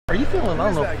Are you feeling,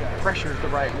 I don't know if pressure is the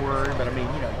right word, but I mean,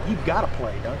 you know, you've got to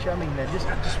play, don't you? I mean, just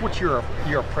what's your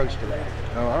approach to that?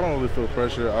 I don't really feel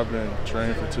pressure. I've been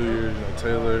training for 2 years. You know,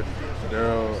 Taylor,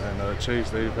 Daryl, and Chase,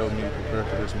 they've helped me prepare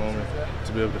for this moment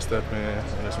to be able to step in,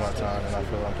 and it's my time, and I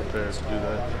feel I'm prepared to do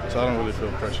that. So I don't really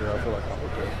feel pressure. I feel like I'm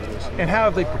prepared for this. And how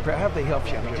have they prepared? How have they helped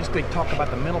you? I mean, just they talk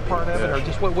about the mental part of it, or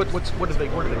just what are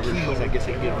the keys, I guess,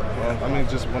 they give them? I mean,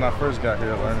 just when I first got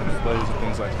here, learning the plays and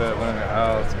things like that, learning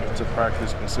how to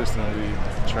practice consistently,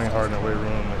 train hard in the weight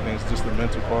room, and things, just the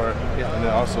mental part, and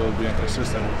then also being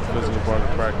consistent with the physical part of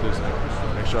practice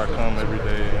and make sure I come every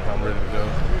day and I'm ready to go.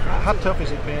 How tough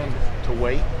has it been to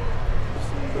wait?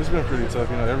 It's been pretty tough.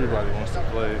 You know, everybody wants to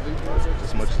play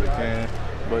as much as they can,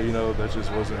 but you know, that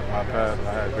just wasn't my path.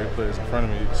 I had great players in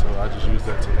front of me, so I just used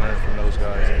that to learn from those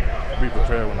guys and be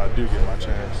prepared when I do get my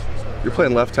chance. You're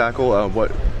playing left tackle.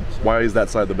 Why is that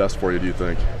side the best for you, do you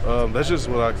think? That's just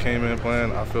what I came in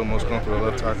playing. I feel most comfortable at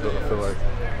left tackle. I feel like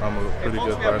I'm a pretty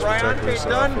good pass protector, so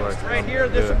I feel like right here,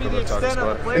 this would be the extent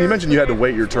of the player. And you mentioned you had to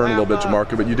wait your turn a little bit,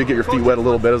 Jamarco, but you did get your feet wet a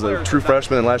little bit as a true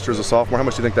freshman and last year as a sophomore. How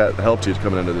much do you think that helped you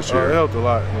coming into this year? It helped a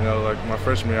lot. You know, like my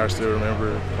freshman year, I still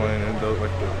remember playing in the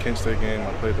Kent State game.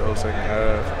 I played the whole second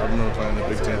half. I remember playing the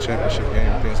Big Ten championship game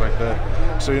and things like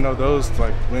that. So, you know, those,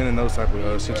 like, winning those type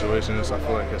of situations, I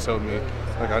feel like has helped me.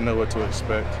 Like, I know what to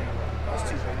expect.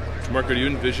 Marco, do you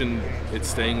envision it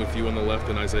staying with you on the left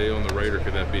and Isaiah on the right, or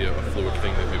could that be a fluid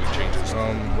thing that maybe changes?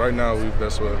 Right now,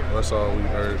 that's all we've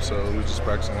heard, so we're just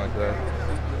practicing like that.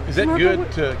 Is that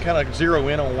good to kind of zero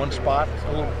in on one spot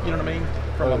a little, you know what I mean,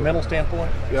 from a mental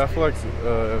standpoint? Yeah, I feel like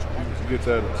if you get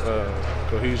that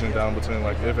cohesion down between,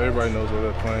 like, if everybody knows where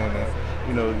they're playing, and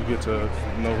you know, you get to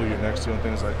know who you're next to and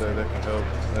things like that, that can help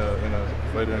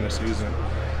later in the season.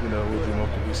 You know, we'll be more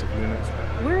cohesive unit.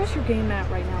 Where is your game at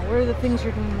right now? What are the things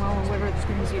you're doing well, and what are the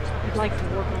things you'd like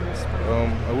to work on this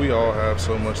spring? We all have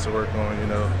so much to work on. You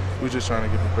know, we're just trying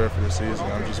to get prepared for the season.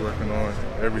 I'm just working on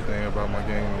everything about my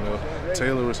game. You know,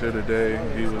 Taylor was here today.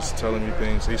 He was telling me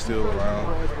things. He's still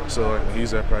around. So like, when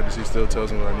he's at practice, he still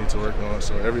tells me what I need to work on.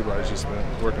 So everybody's just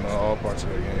been working on all parts of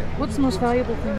the game. What's the most valuable thing